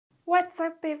What's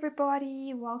up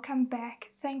everybody? Welcome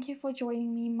back. Thank you for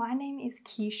joining me. My name is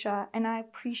Keisha and I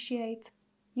appreciate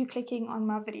you clicking on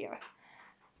my video.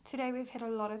 Today we've had a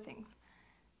lot of things.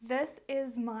 This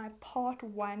is my part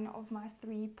 1 of my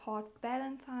 3-part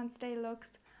Valentine's Day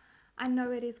looks. I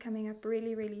know it is coming up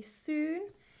really soon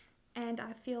and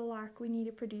I feel like we need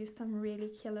to produce some really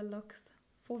killer looks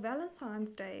for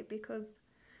Valentine's Day because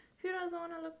who doesn't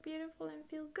want to look beautiful and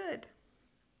feel good?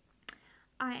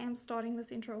 I am starting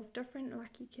this intro off different.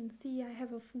 Like you can see, I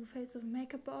have a full face of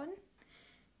makeup on,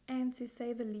 and to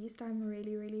say the least, I'm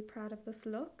really proud of this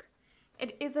look.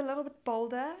 It is a little bit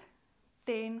bolder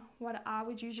than what I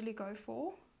would usually go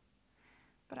for,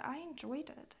 but I enjoyed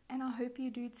it and I hope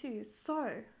you do too.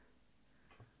 So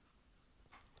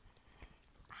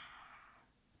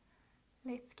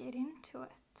let's get into it.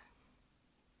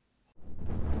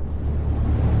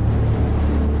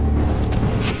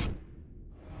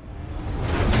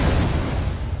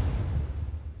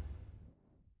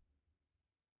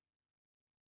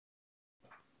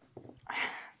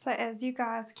 So as you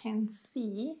guys can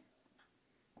see,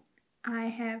 I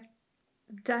have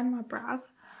done my brows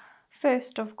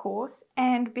first, of course,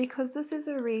 and because this is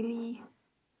a really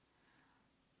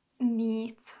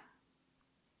neat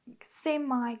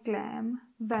semi-glam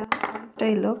Valentine's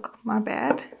Day look, my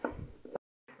bad,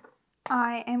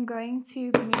 I am going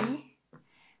to be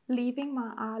leaving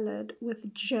my eyelid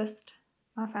with just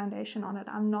my foundation on it.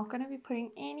 I'm not going to be putting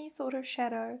any sort of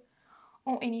shadow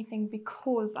or anything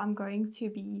because I'm going to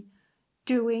be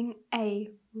doing a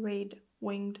red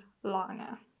winged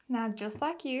liner. Now, just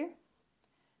like you,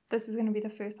 this is going to be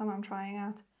the first time I'm trying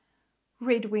out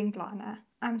red winged liner.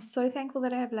 I'm so thankful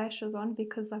that I have lashes on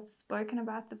because I've spoken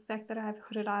about the fact that I have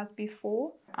hooded eyes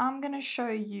before. I'm going to show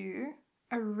you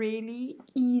a really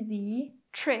easy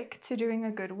trick to doing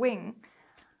a good wing.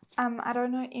 I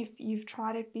don't know if you've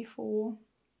tried it before.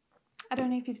 I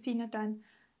don't know if you've seen it done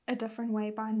a different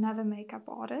way by another makeup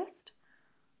artist,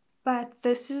 but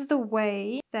this is the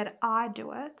way that I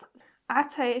do it. I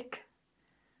take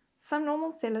some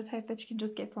normal sellotape that you can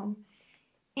just get from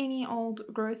any old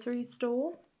grocery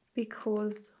store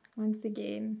because, once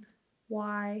again,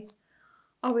 why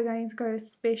are we going to go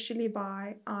especially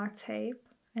buy eye tape?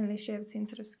 Unless you have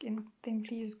sensitive skin, then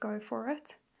please go for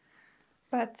it.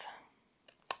 But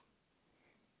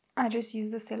I just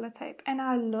use the sellotape and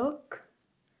I look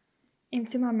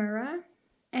into my mirror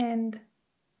and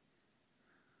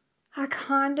I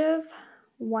kind of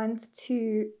want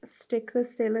to stick the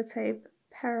sellotape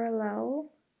parallel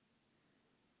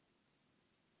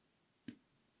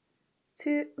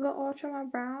to the arch of my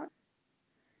brow.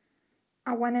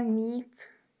 I want to meet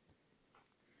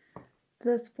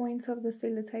this point of the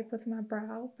sellotape with my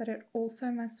brow, but it also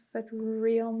must fit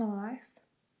real nice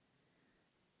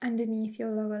underneath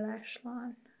your lower lash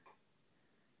line.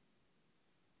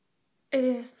 It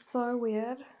is so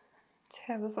weird to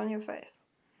have this on your face,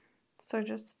 so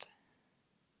just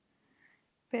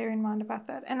bear in mind about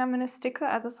that. And I'm going to stick the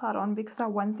other side on because I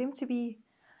want them to be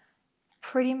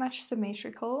pretty much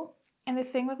symmetrical. And the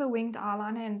thing with a winged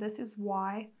eyeliner, and this is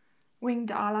why winged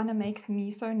eyeliner makes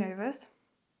me so nervous,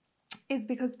 is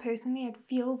because personally it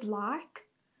feels like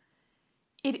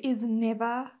it is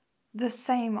never the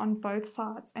same on both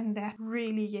sides, and that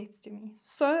really gets to me.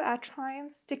 So I try and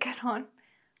stick it on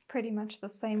pretty much the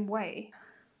same way.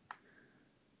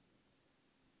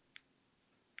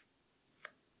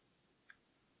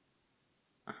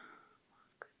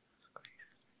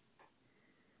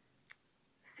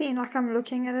 See, like I'm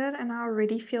looking at it and I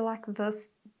already feel like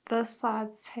this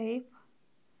side's tape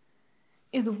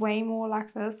is way more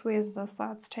like this, whereas this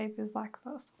side's tape is like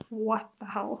this. What the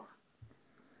hell?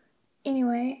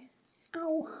 Anyway,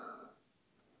 ow,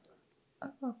 I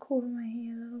got caught in my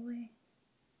hair a little way.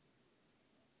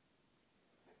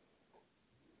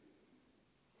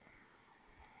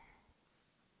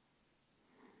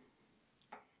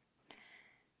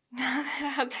 Now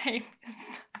that our tape is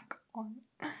stuck on,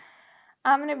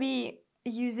 I'm going to be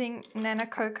using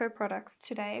NanaCoco products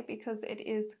today because it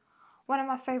is one of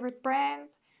my favorite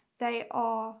brands. They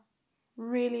are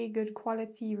really good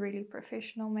quality, really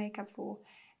professional makeup for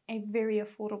a very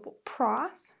affordable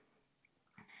price.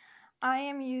 I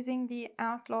am using the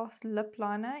Outlast lip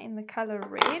liner in the color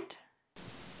red.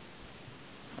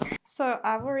 So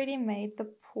I've already made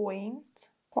the point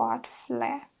quite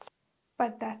flat,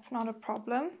 but that's not a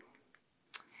problem.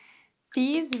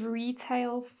 These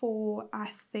retail for,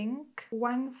 I think,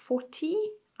 $140.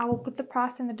 I will put the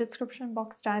price in the description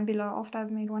box down below after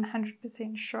I've made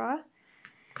 100% sure.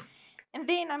 And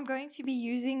then I'm going to be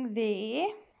using their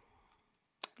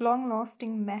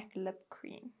long-lasting matte lip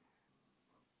cream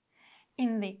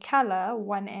in the color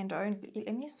One and Only.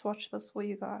 Let me swatch this for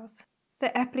you guys.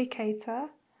 The applicator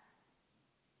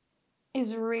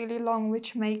is really long,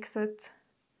 which makes it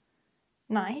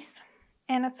nice.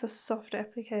 And it's a soft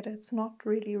applicator. It's not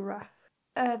really rough.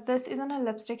 This isn't a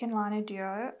lipstick and liner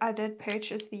duo. I did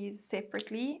purchase these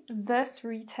separately. This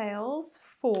retails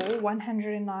for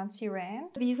 190 Rand.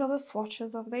 These are the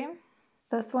swatches of them.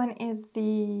 This one is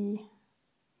the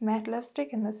matte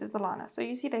lipstick and this is the liner. So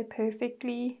you see they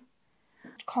perfectly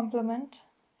complement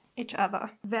each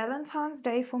other. Valentine's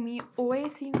Day for me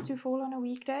always seems to fall on a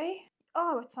weekday.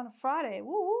 Oh, it's on a Friday.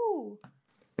 Woo!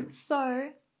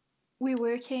 So we're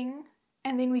working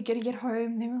and then we're gonna get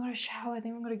home, then we're gonna shower,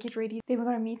 then we're gonna get ready, then we're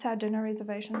gonna meet our dinner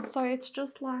reservations. So it's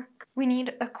just like we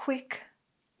need a quick,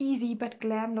 easy but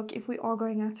glam look if we are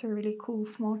going out to a really cool,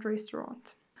 smart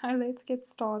restaurant. So let's get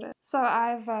started. So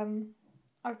I've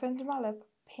opened my lip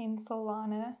pencil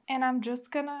liner and I'm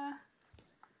just gonna,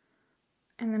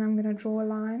 and then I'm gonna draw a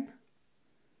line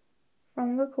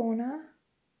from the corner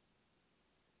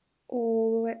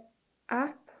all the way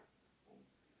up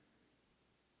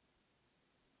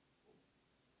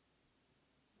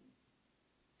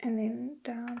and then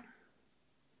down.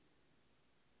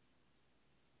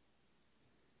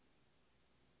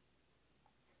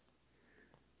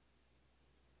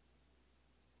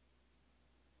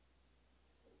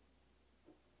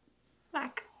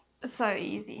 Like, so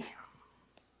easy.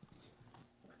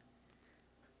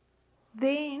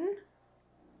 Then,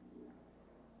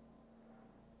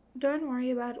 don't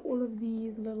worry about all of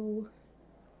these little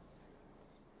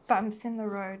bumps in the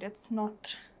road. It's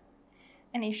not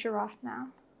an issue right now.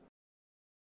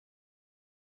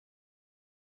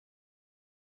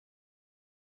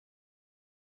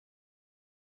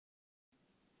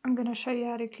 I'm going to show you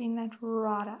how to clean that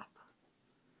right up.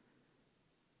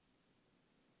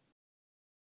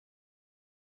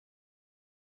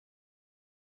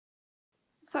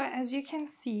 So as you can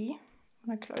see, I'm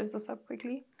going to close this up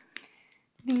quickly.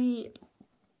 The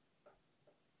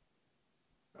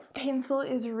pencil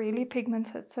is really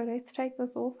pigmented, so let's take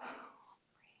this off.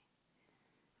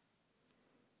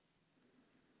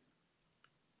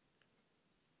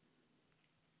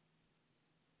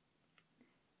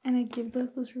 And it gives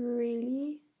us this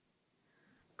really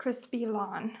crispy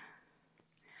line.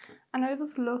 I know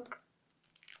this look,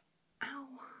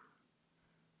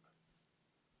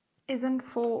 isn't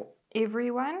for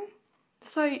everyone.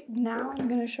 So now I'm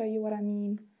going to show you what I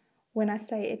mean when I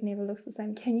say it never looks the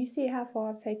same. Can you see how far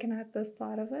I've taken out this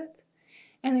side of it?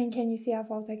 And then can you see how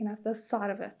far I've taken out this side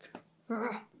of it?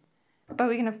 But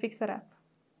we're going to fix that up.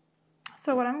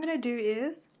 So what I'm going to do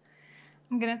is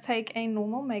I'm going to take a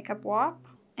normal makeup wipe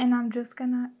and I'm just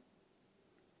going to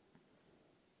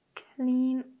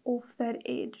clean off that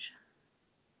edge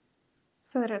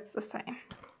so that it's the same.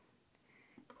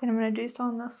 Then I'm going to do so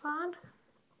on this side,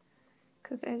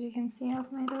 because as you can see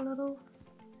I've made a little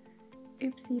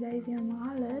oopsie daisy on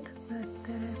my eyelid, but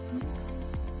that happened.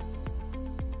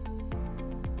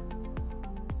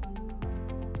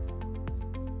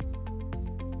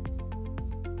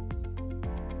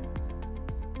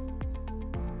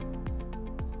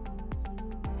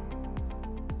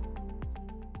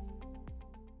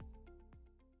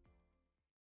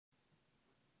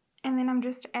 And then I'm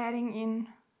just adding in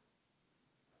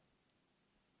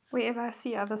wherever I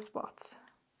see other spots.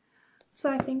 So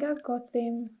I think I've got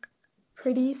them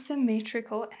pretty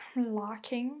symmetrical and I'm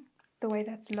liking the way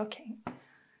that's looking.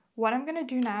 What I'm going to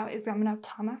do now is I'm going to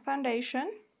apply my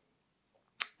foundation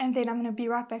and then I'm going to be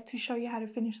right back to show you how to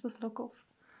finish this look off.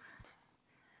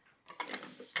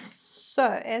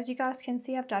 So as you guys can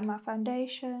see, I've done my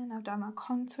foundation, I've done my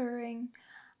contouring,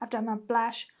 I've done my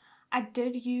blush. I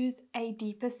did use a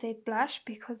deeper set blush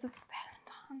because it's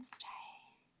Valentine's Day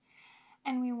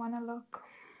and we want to look.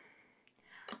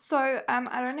 So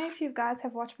I don't know if you guys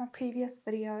have watched my previous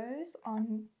videos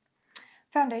on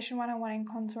foundation 101 and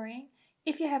contouring.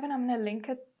 If you haven't, I'm going to link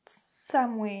it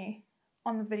somewhere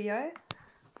on the video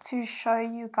to show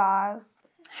you guys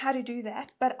how to do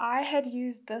that. But I had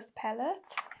used this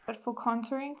palette, but for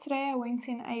contouring today I went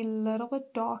in a little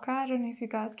bit darker. I don't know if you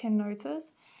guys can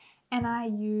notice, and I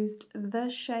used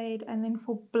this shade. And then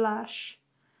for blush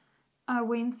I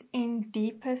went in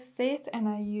deeper set and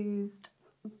I used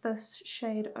this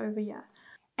shade over here.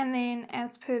 And then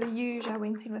as per the usual, I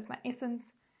went in with my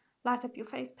Essence Light Up Your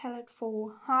Face palette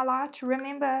for highlight.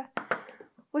 Remember,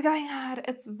 we're going out,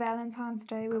 it's Valentine's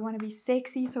Day, we want to be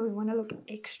sexy, so we want to look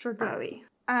extra glowy.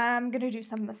 I'm going to do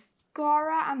some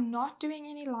mascara. I'm not doing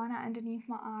any liner underneath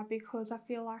my eye because I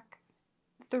feel like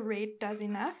the red does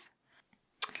enough.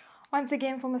 Once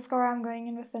again for mascara, I'm going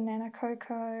in with the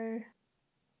NanaCoco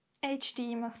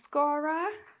HD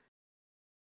Mascara.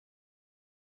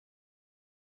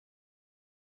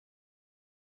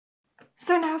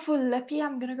 So now for lippy,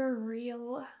 I'm gonna go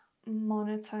real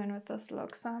monotone with this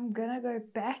look. So I'm gonna go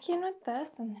back in with this,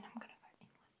 and then I'm gonna go in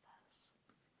with this.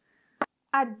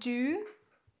 I do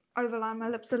overline my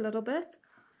lips a little bit.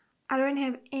 I don't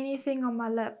have anything on my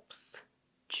lips,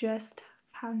 just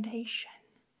foundation.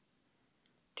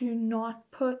 Do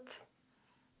not put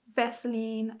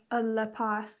Vaseline, a lip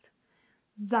ice,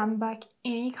 Zambac,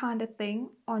 any kind of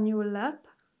thing on your lip,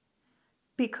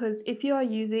 because if you are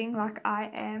using, like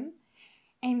I am,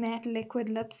 a matte liquid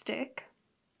lipstick,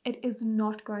 it is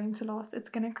not going to last. It's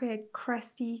going to create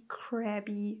crusty,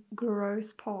 crabby,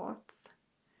 gross parts,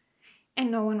 and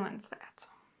no one wants that.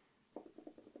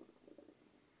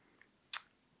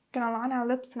 Gonna line our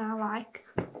lips now like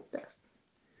this.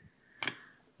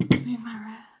 Move my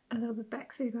hair a little bit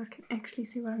back so you guys can actually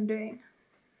see what I'm doing.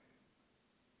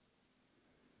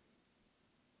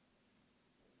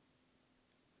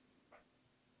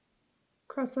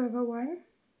 Crossover 1.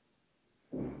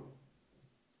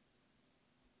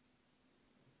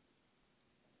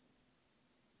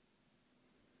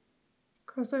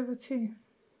 Crossover 2.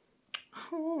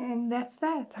 Oh, that's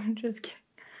that. I'm just kidding.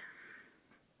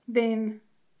 Then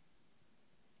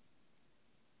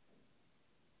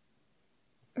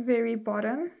very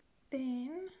bottom,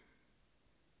 then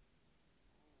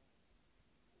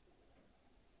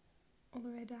all the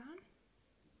way down,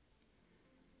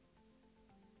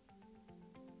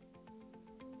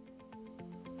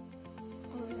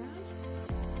 all the way down,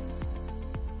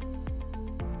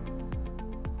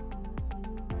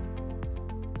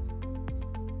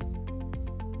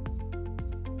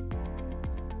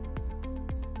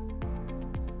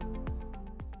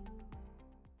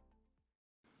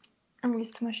 and we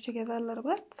smush together a little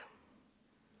bit.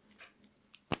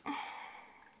 I'm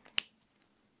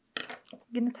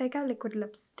going to take our liquid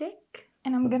lipstick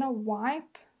and I'm going to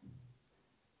wipe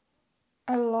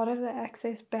a lot of the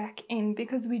excess back in,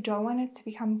 because we don't want it to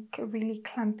become really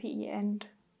clumpy and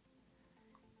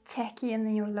tacky, and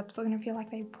then your lips are going to feel like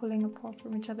they're pulling apart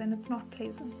from each other and it's not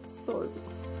pleasant. So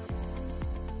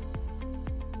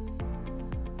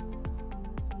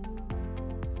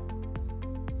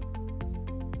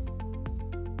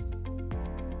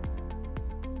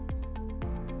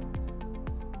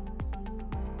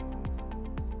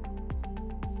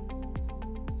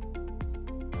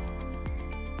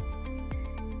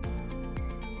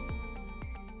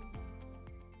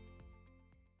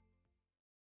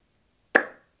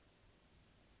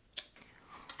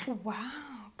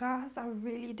wow, guys, I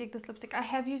really dig this lipstick. I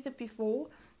have used it before,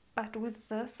 but with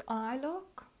this eye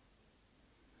look,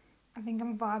 I think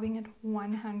I'm vibing it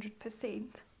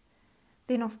 100%.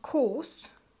 Then, of course,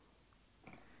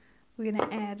 we're going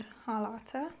to add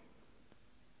highlighter.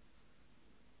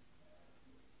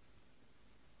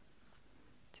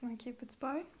 To my Cupid's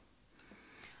bow.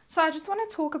 So I just want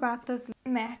to talk about this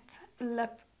matte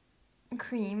lip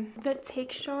cream. The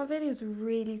texture of it is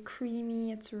really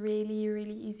creamy. It's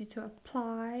really easy to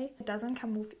apply. It doesn't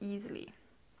come off easily.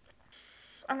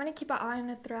 I'm going to keep an eye on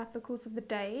it throughout the course of the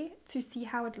day to see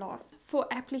how it lasts. For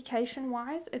application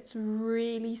wise, it's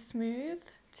really smooth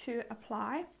to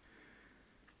apply.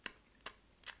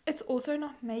 It's also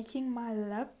not making my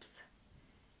lips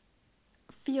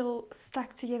feel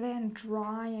stuck together and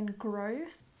dry and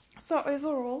gross. So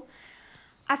overall,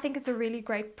 I think it's a really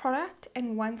great product,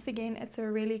 and once again, it's a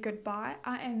really good buy.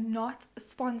 I am not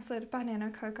sponsored by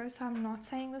NanaCoco, so I'm not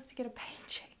saying this to get a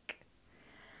paycheck.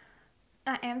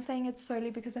 I am saying it solely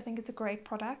because I think it's a great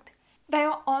product. They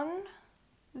are on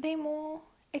the more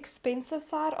expensive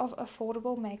side of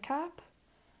affordable makeup,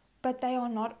 but they are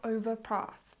not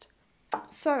overpriced.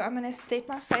 So I'm going to set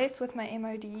my face with my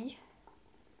MOD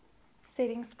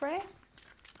setting spray.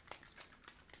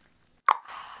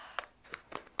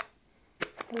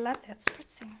 Love that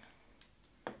spritzing.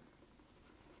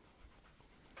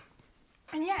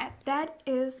 And yeah, that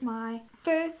is my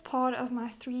first part of my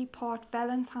 3-part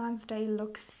Valentine's Day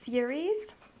look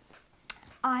series.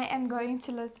 I am going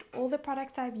to list all the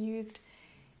products I've used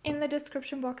in the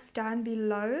description box down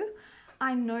below.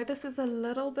 I know this is a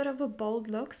little bit of a bold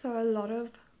look, so a lot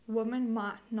of women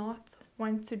might not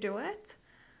want to do it,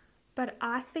 but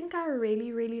I think I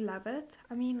really love it.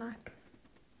 I mean, like,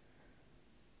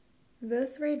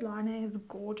 this red liner is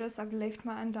gorgeous. I've left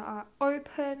my under eye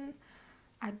open.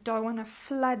 I don't want to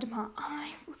flood my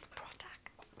eyes with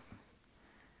products.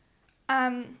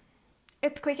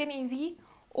 It's quick and easy.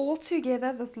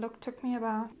 Altogether, this look took me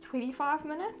about 25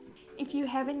 minutes. If you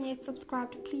haven't yet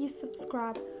subscribed, please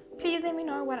subscribe. Please let me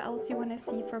know what else you want to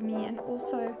see from me, and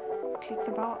also click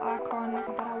the bell icon.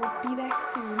 But I will be back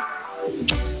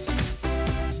soon.